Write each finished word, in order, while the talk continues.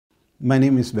My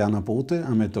name is Werner Boote.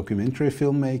 I'm a documentary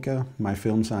filmmaker. My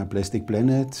films are Plastic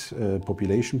Planet,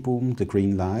 Population Boom, The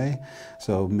Green Lie,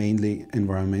 so mainly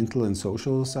environmental and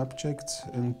social subjects.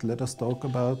 And let us talk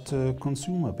about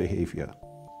consumer behavior.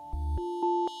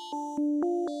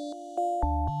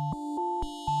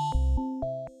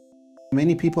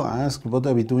 Many people ask, what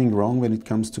are we doing wrong when it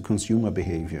comes to consumer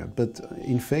behavior? But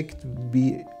in fact,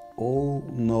 we all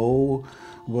know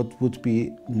what would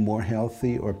be more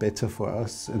healthy or better for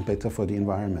us and better for the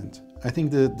environment. I think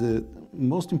the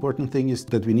most important thing is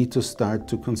that we need to start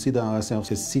to consider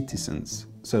ourselves as citizens.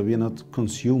 So we are not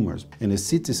consumers. And as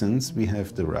citizens, we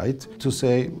have the right to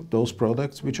say those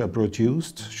products which are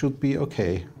produced should be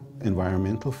okay,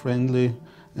 environmental friendly,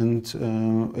 and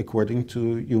according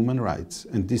to human rights.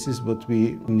 And this is what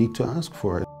we need to ask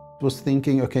for. I was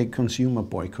thinking, okay, consumer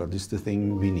boycott is the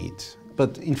thing we need.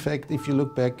 But in fact, if you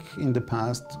look back in the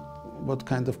past, what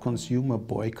kind of consumer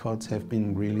boycotts have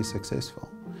been really successful?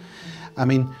 I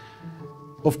mean,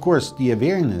 of course, the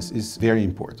awareness is very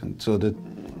important, so that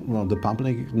the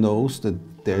public knows that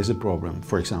there is a problem,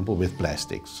 for example, with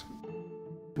plastics.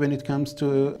 When it comes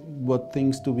to what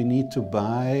things do we need to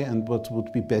buy and what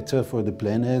would be better for the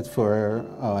planet, for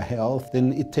our health,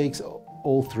 then it takes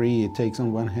all three. It takes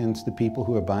on one hand the people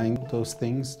who are buying those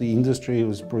things, the industry who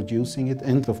is producing it,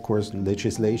 and of course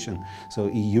legislation, so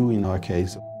EU in our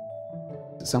case.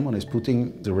 Someone is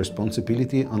putting the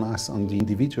responsibility on us, on the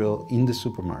individual in the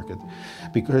supermarket,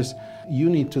 because you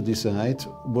need to decide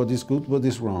what is good, what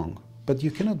is wrong. But you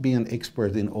cannot be an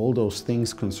expert in all those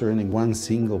things concerning one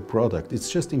single product. It's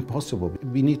just impossible.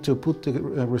 We need to put the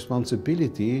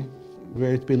responsibility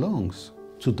where it belongs,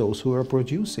 to those who are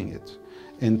producing it.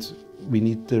 And we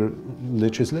need the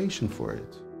legislation for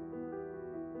it.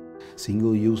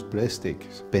 Single-use plastic,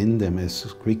 ban them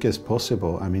as quick as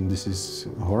possible. I mean, this is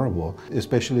horrible,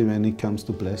 especially when it comes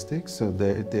to plastics. So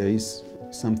there is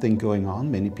something going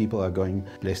on. Many people are going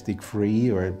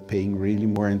plastic-free or paying really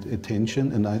more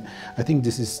attention, and I think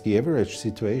this is the average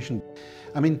situation.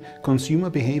 I mean,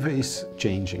 consumer behavior is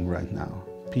changing right now.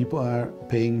 People are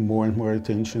paying more and more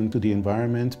attention to the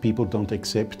environment. People don't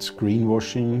accept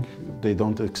greenwashing. They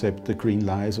don't accept the green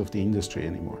lies of the industry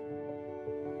anymore.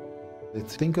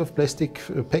 Let's think of plastic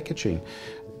packaging.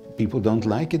 People don't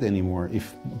like it anymore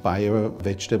if bio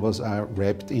vegetables are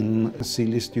wrapped in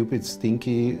silly, stupid,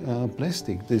 stinky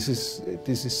plastic. This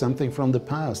is something from the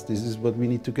past. This is what we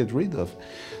need to get rid of.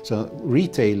 So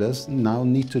retailers now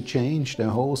need to change their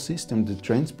whole system, the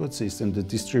transport system, the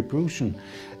distribution,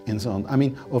 and so on. I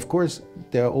mean, of course,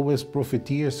 there are always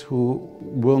profiteers who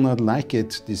will not like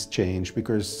it, this change,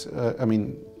 because, I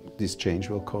mean, this change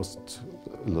will cost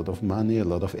a lot of money, a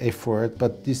lot of effort,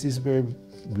 but this is where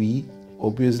we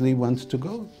obviously want to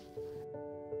go.